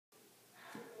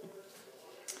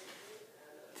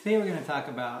Today we're going to talk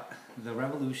about the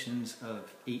revolutions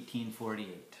of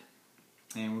 1848.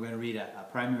 And we're going to read a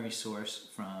primary source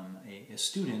from a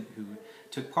student who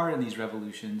took part in these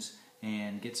revolutions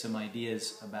and get some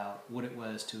ideas about what it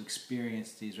was to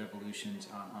experience these revolutions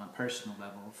on a personal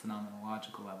level,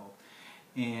 phenomenological level.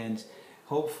 And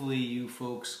hopefully you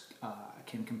folks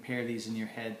can compare these in your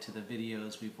head to the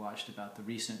videos we've watched about the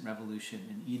recent revolution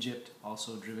in Egypt,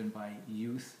 also driven by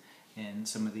youth and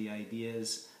some of the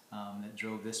ideas that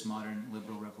drove this modern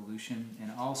liberal revolution,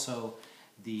 and also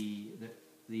the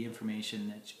information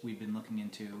that we've been looking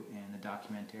into in the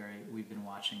documentary we've been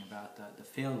watching about the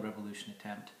failed revolution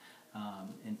attempt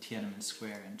in Tiananmen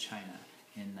Square in China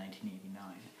in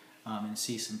 1989, and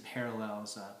see some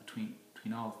parallels between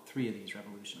all three of these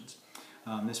revolutions.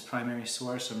 This primary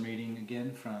source I'm reading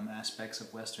again from Aspects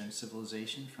of Western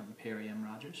Civilization from Perry M.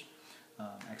 Rogers.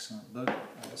 Excellent book.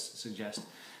 I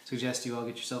suggest you all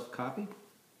get yourself a copy.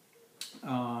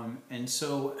 And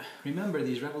so remember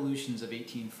these revolutions of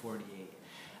 1848.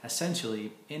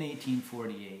 Essentially, in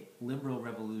 1848, liberal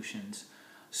revolutions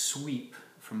sweep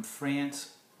from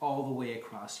France all the way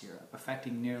across Europe,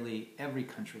 affecting nearly every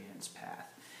country in its path.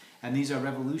 And these are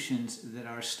revolutions that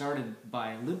are started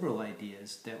by liberal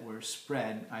ideas that were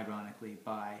spread, ironically,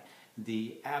 by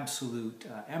the absolute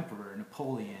emperor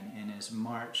Napoleon in his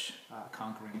march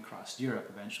conquering across Europe,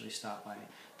 eventually stopped by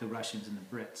the Russians and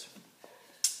the Brits.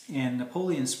 And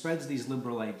Napoleon spreads these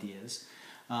liberal ideas.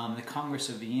 The Congress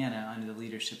of Vienna, under the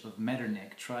leadership of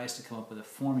Metternich, tries to come up with a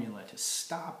formula to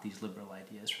stop these liberal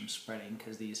ideas from spreading,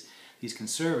 because these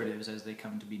conservatives, as they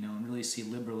come to be known, really see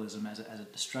liberalism as a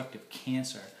destructive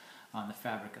cancer on the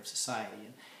fabric of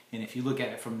society. And if you look at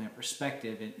it from their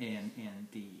perspective and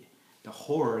the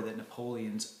horror that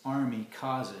Napoleon's army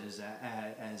causes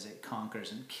as it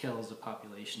conquers and kills the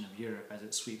population of Europe, as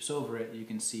it sweeps over it, you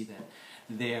can see that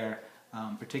their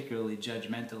particularly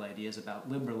judgmental ideas about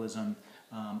liberalism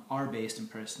are based in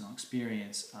personal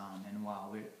experience, and while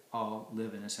we all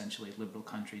live in essentially liberal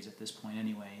countries at this point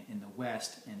anyway in the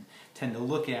West and tend to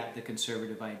look at the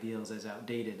conservative ideals as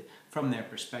outdated, from their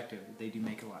perspective they do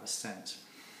make a lot of sense.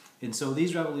 And so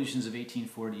these revolutions of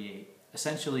 1848,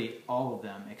 essentially all of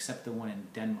them except the one in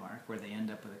Denmark, where they end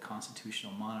up with a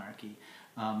constitutional monarchy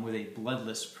with a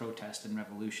bloodless protest and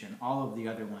revolution, all of the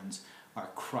other ones are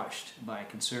crushed by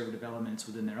conservative elements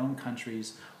within their own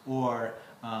countries, or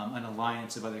an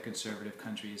alliance of other conservative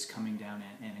countries coming down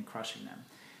and crushing them.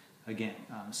 Again,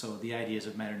 so the ideas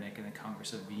of Metternich and the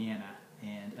Congress of Vienna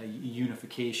and a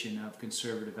unification of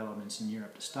conservative elements in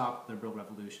Europe to stop liberal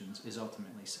revolutions is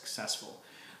ultimately successful.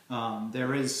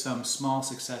 There is some small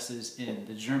successes in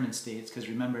the German states, because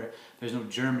remember, there's no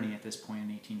Germany at this point in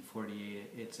 1848.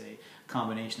 It's a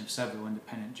combination of several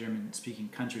independent German-speaking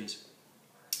countries.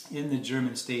 In the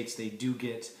German states, they do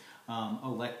get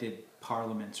elected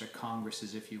parliaments or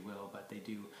congresses, if you will, but they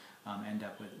do end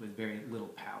up with very little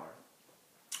power.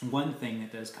 One thing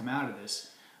that does come out of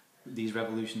these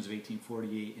revolutions of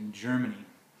 1848 in Germany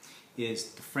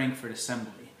is the Frankfurt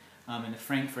Assembly. And the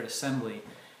Frankfurt Assembly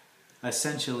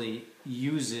essentially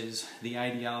uses the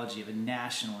ideology of a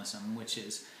nationalism, which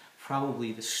is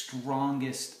probably the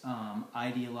strongest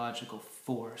ideological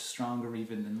force, stronger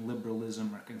even than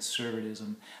liberalism or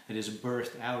conservatism, that is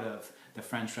birthed out of the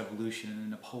French Revolution and the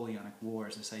Napoleonic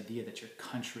Wars. This idea that your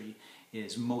country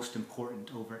is most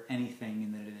important over anything,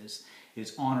 and that it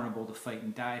is honorable to fight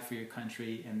and die for your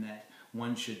country, and that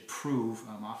one should prove,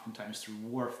 oftentimes through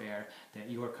warfare, that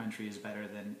your country is better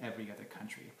than every other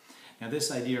country. Now,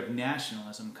 this idea of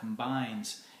nationalism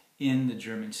combines in the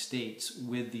German states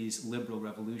with these liberal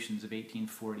revolutions of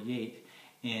 1848,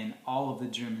 and all of the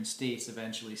German states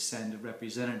eventually send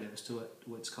representatives to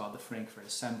what's called the Frankfurt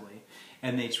Assembly,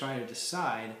 and they try to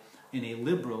decide in a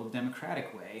liberal,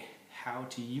 democratic way how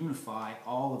to unify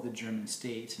all of the German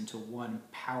states into one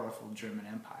powerful German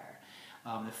empire.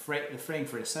 The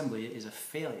Frankfurt Assembly is a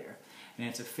failure, and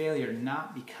it's a failure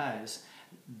not because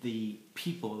the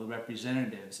people, the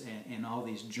representatives, and all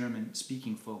these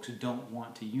German-speaking folks don't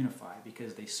want to unify,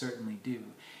 because they certainly do.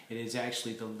 It is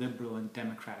actually the liberal and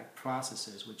democratic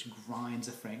processes which grinds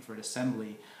the Frankfurt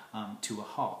Assembly to a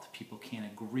halt. People can't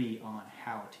agree on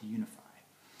how to unify.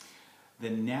 The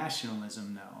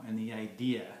nationalism, though, and the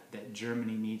idea that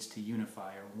Germany needs to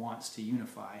unify or wants to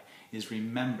unify is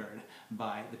remembered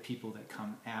by the people that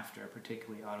come after,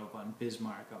 particularly Otto von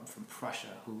Bismarck from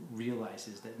Prussia, who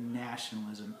realizes that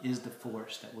nationalism is the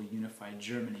force that will unify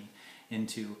Germany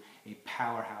into a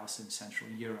powerhouse in Central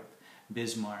Europe.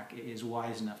 Bismarck is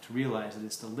wise enough to realize that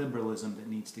it's the liberalism that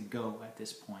needs to go at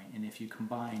this point, and if you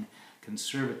combine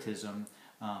conservatism,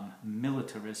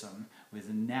 militarism with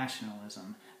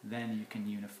nationalism, then you can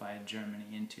unify Germany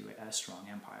into a strong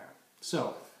empire.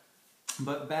 So,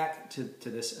 but back to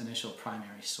this initial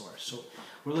primary source. So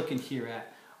we're looking here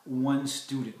at one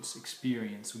student's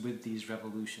experience with these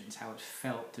revolutions, how it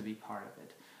felt to be part of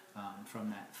it from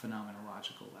that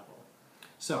phenomenological level.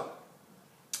 So,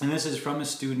 and this is from a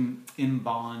student in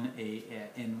Bonn,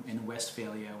 in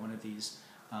Westphalia, one of these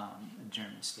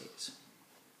German states.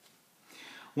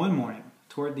 One morning,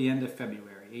 toward the end of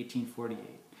February 1848,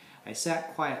 I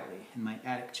sat quietly in my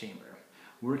attic chamber,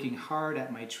 working hard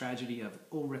at my tragedy of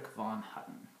Ulrich von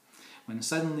Hutten, when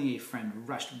suddenly a friend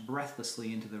rushed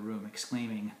breathlessly into the room,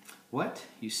 exclaiming, "What,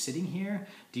 you sitting here?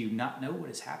 Do you not know what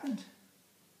has happened?"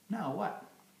 "No, what?"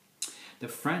 "The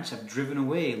French have driven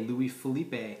away Louis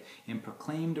Philippe and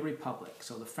proclaimed a republic."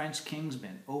 So the French king's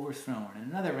been overthrown.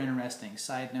 And another interesting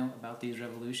side note about these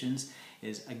revolutions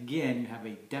is, again, you have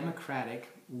a democratic,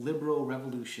 liberal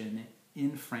revolution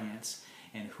in France,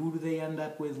 and who do they end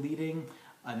up with leading?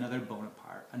 Another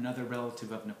Bonaparte, another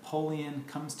relative of Napoleon,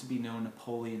 comes to be known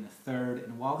Napoleon III,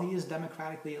 and while he is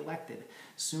democratically elected,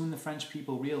 soon the French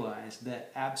people realize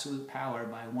that absolute power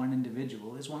by one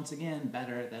individual is once again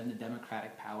better than the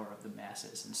democratic power of the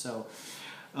masses. And so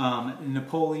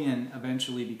Napoleon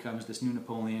eventually becomes this new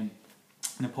Napoleon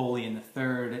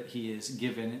III. He is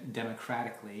given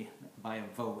democratically by a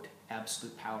vote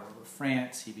absolute power over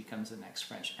France. He becomes the next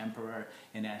French emperor,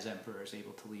 and as emperor is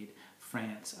able to lead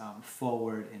France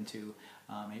forward into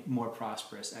a more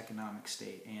prosperous economic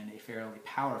state and a fairly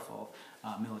powerful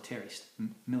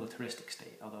militaristic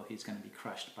state, although he's going to be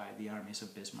crushed by the armies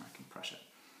of Bismarck and Prussia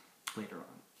later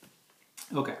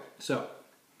on. Okay, so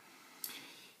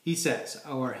he says,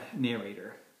 our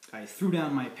narrator, "I threw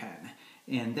down my pen,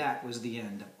 and that was the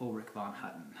end of Ulrich von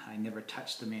Hutten. I never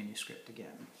touched the manuscript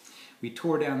again. We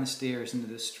tore down the stairs into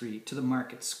the street, to the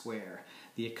market square,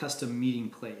 the accustomed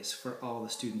meeting place for all the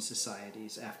student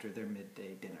societies after their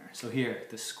midday dinner." So here,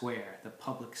 the square, the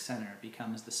public center,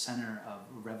 becomes the center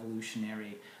of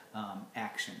revolutionary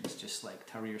actions, just like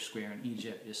Tahrir Square in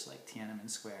Egypt, just like Tiananmen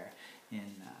Square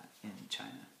in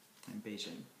China, in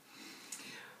Beijing.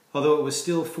 Although it was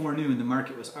still forenoon, the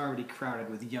market was already crowded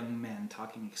with young men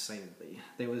talking excitedly.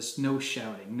 There was no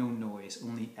shouting, no noise,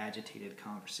 only agitated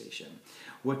conversation.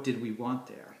 What did we want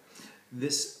there?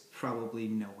 This probably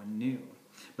no one knew.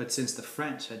 But since the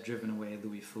French had driven away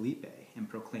Louis Philippe and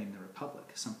proclaimed the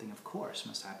Republic, something of course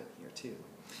must happen here too.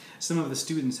 Some of the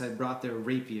students had brought their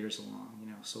rapiers along,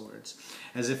 swords,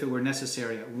 as if it were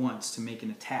necessary at once to make an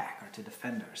attack or to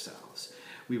defend ourselves.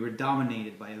 We were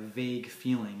dominated by a vague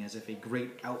feeling as if a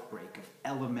great outbreak of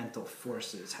elemental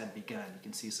forces had begun. You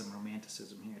can see some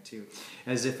romanticism here too.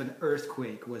 As if an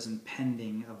earthquake was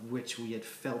impending, of which we had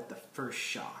felt the first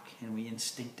shock, and we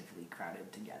instinctively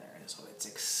crowded together. And so it's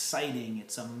exciting,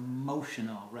 it's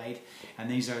emotional, right? And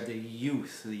these are the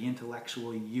youth, the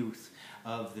intellectual youth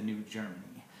of the new Germany.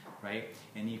 Right?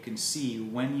 And you can see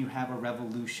when you have a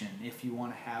revolution, if you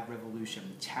want to have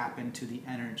revolution, tap into the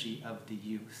energy of the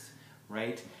youth,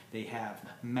 right? They have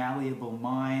malleable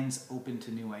minds, open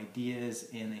to new ideas,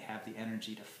 and they have the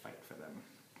energy to fight for them.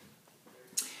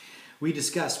 We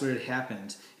discussed what had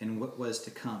happened and what was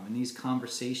to come. In these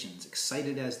conversations,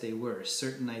 excited as they were,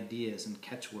 certain ideas and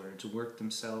catchwords worked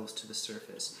themselves to the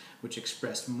surface, which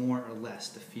expressed more or less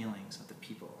the feelings of the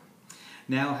people.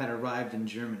 Now had arrived in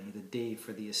Germany the day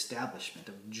for the establishment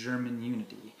of German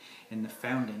unity and the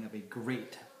founding of a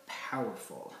great,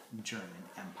 powerful German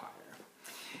empire.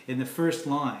 In the first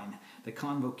line, the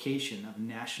convocation of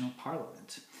national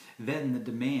parliament, then the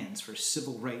demands for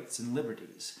civil rights and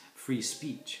liberties, free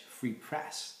speech, free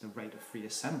press, the right of free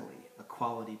assembly,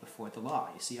 equality before the law.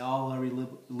 You see, all our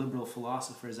liberal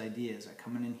philosophers' ideas are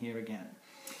coming in here again.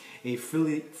 A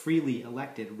freely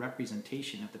elected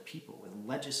representation of the people with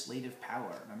legislative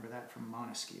power. Remember that from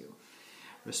Montesquieu.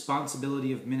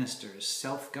 Responsibility of ministers,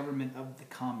 self-government of the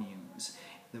communes,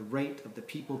 the right of the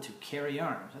people to carry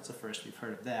arms. That's the first we've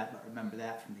heard of that, but remember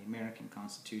that from the American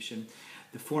Constitution.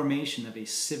 The formation of a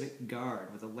civic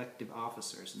guard with elective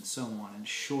officers and so on. In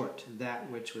short,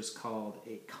 that which was called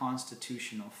a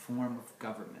constitutional form of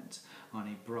government on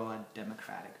a broad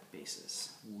democratic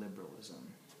basis,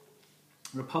 liberalism.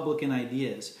 Republican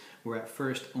ideas were at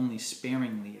first only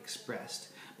sparingly expressed,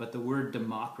 but the word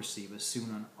democracy was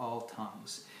soon on all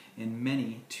tongues, and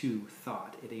many, too,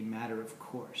 thought it a matter of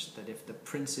course that if the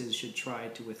princes should try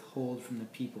to withhold from the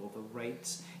people the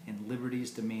rights and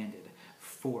liberties demanded,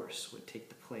 force would take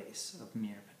the place of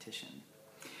mere petition.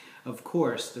 Of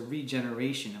course, the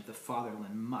regeneration of the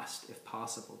fatherland must, if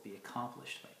possible, be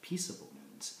accomplished by peaceable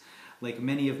means. Like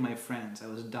many of my friends, I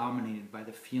was dominated by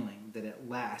the feeling that at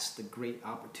last the great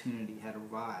opportunity had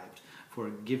arrived for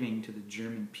giving to the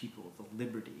German people the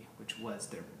liberty which was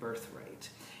their birthright,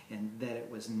 and that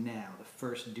it was now the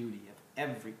first duty of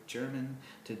every German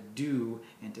to do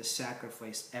and to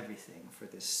sacrifice everything for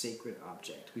this sacred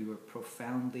object. We were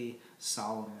profoundly,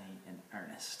 solemnly, and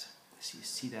earnest. So you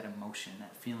see that emotion,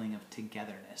 that feeling of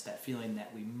togetherness, that feeling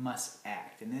that we must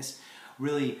act. And this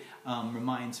really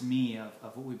reminds me of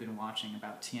what we've been watching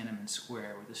about Tiananmen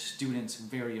Square, where the students,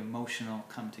 very emotional,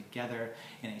 come together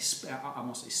in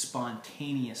almost a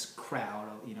spontaneous crowd.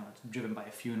 You know, it's driven by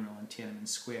a funeral in Tiananmen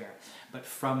Square. But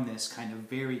from this kind of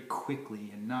very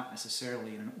quickly, and not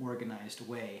necessarily in an organized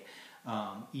way,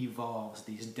 evolves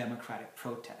these democratic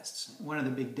protests. One of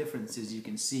the big differences you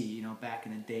can see, you know, back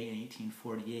in the day in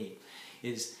 1848,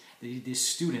 is these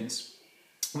students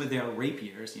with their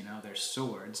rapiers, you know, their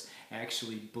swords,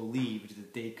 actually believed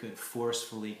that they could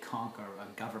forcefully conquer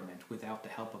a government without the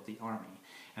help of the army.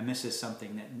 And this is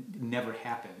something that never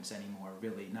happens anymore,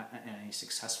 really, not in any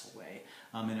successful way,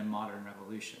 in a modern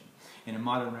revolution. In a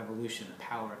modern revolution, the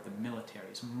power of the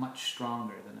military is much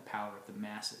stronger than the power of the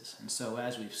masses. And so,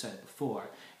 as we've said before,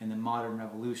 in the modern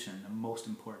revolution, the most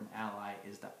important ally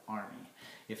is the army.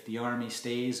 If the army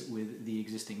stays with the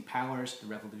existing powers, the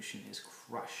revolution is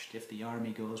crushed. If the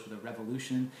army goes with a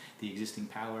revolution, the existing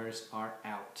powers are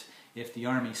out. If the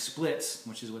army splits,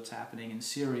 which is what's happening in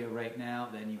Syria right now,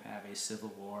 then you have a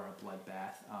civil war, a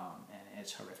bloodbath, and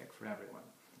it's horrific for everyone.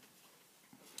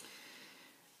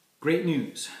 Great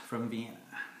news from Vienna.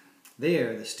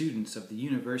 There, the students of the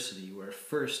university were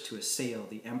first to assail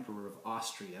the Emperor of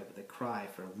Austria with a cry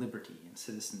for liberty and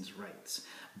citizens' rights.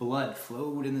 Blood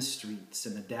flowed in the streets,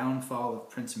 and the downfall of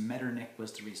Prince Metternich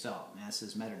was the result. This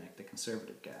is Metternich, the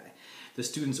conservative guy. The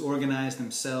students organized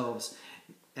themselves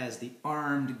as the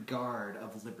armed guard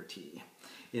of liberty.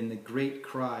 In the great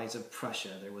cries of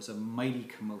Prussia, there was a mighty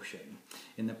commotion.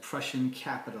 In the Prussian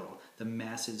capital, the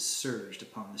masses surged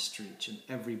upon the streets, and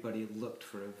everybody looked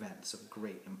for events of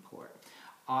great import.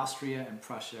 Austria and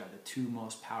Prussia are the two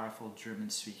most powerful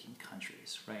German-speaking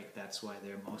countries, right? That's why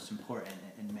they're most important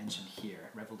and mentioned here.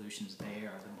 Revolutions there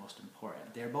are the most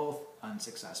important. They're both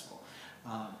unsuccessful.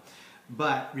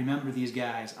 But remember these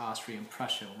guys, Austria and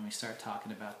Prussia, when we start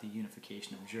talking about the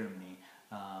unification of Germany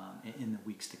in the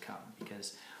weeks to come,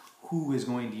 because who is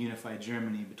going to unify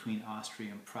Germany between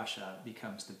Austria and Prussia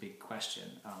becomes the big question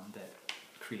that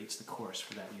creates the course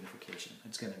for that unification.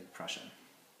 It's going to be Prussia.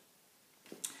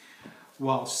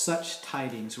 While such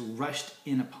tidings rushed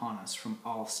in upon us from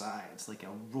all sides like a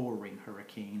roaring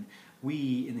hurricane,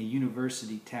 we in the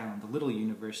university town, the little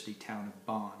university town of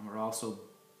Bonn, were also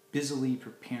busily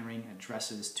preparing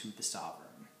addresses to the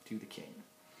sovereign, to the king,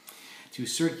 to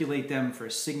circulate them for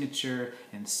signature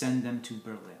and send them to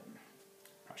Berlin,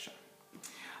 Prussia.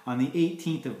 On the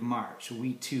 18th of March,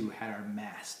 we too had our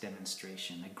mass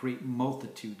demonstration. A great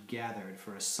multitude gathered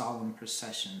for a solemn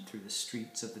procession through the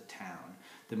streets of the town,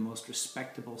 the most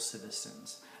respectable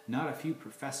citizens, not a few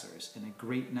professors, and a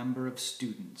great number of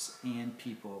students and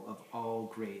people of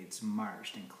all grades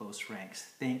marched in close ranks.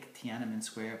 Think Tiananmen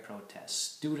Square protests.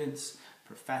 Students,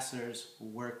 professors,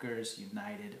 workers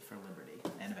united for liberty,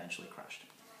 and eventually crushed.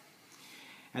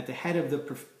 At the head of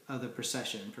the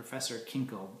procession, Professor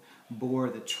Kinkel bore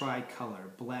the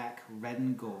tricolor, black, red,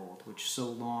 and gold, which so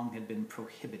long had been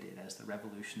prohibited as the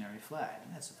revolutionary flag.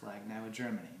 And that's the flag now of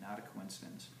Germany, not a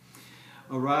coincidence.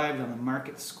 Arrived on the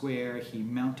market square, he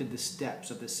mounted the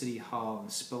steps of the city hall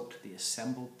and spoke to the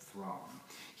assembled throng.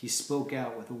 He spoke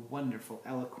out with wonderful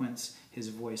eloquence, his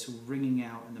voice ringing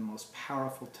out in the most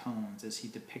powerful tones as he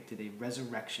depicted a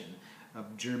resurrection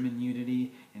of German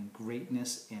unity and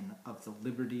greatness and of the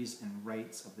liberties and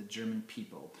rights of the German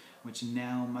people, which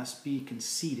now must be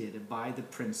conceded by the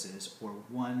princes or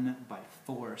won by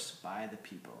force by the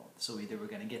people. So either we're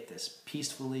going to get this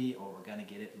peacefully or we're going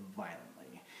to get it violently.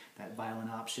 That violent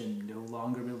option no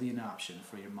longer really an option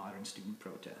for your modern student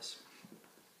protests.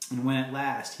 And when at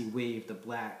last he waved the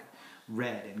black,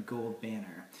 red, and gold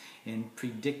banner and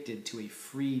predicted to a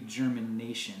free German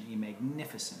nation a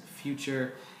magnificent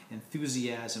future,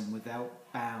 enthusiasm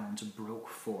without bounds broke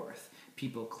forth.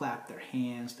 People clapped their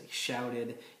hands, they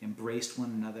shouted, embraced one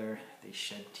another, they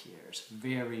shed tears.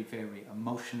 Very, very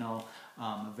emotional,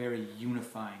 a very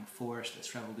unifying force,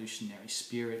 this revolutionary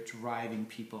spirit driving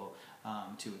people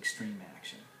to extreme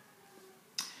action.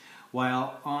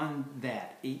 While on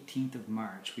that 18th of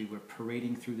March we were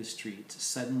parading through the streets,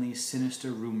 suddenly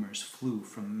sinister rumors flew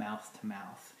from mouth to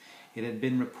mouth. It had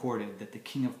been reported that the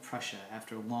King of Prussia,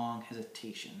 after long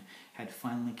hesitation, had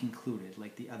finally concluded,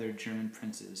 like the other German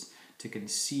princes, to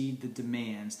concede the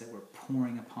demands that were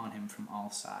pouring upon him from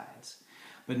all sides.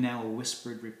 But now a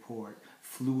whispered report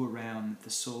flew around that the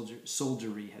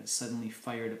soldiery had suddenly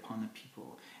fired upon the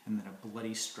people, and that a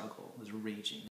bloody struggle was raging.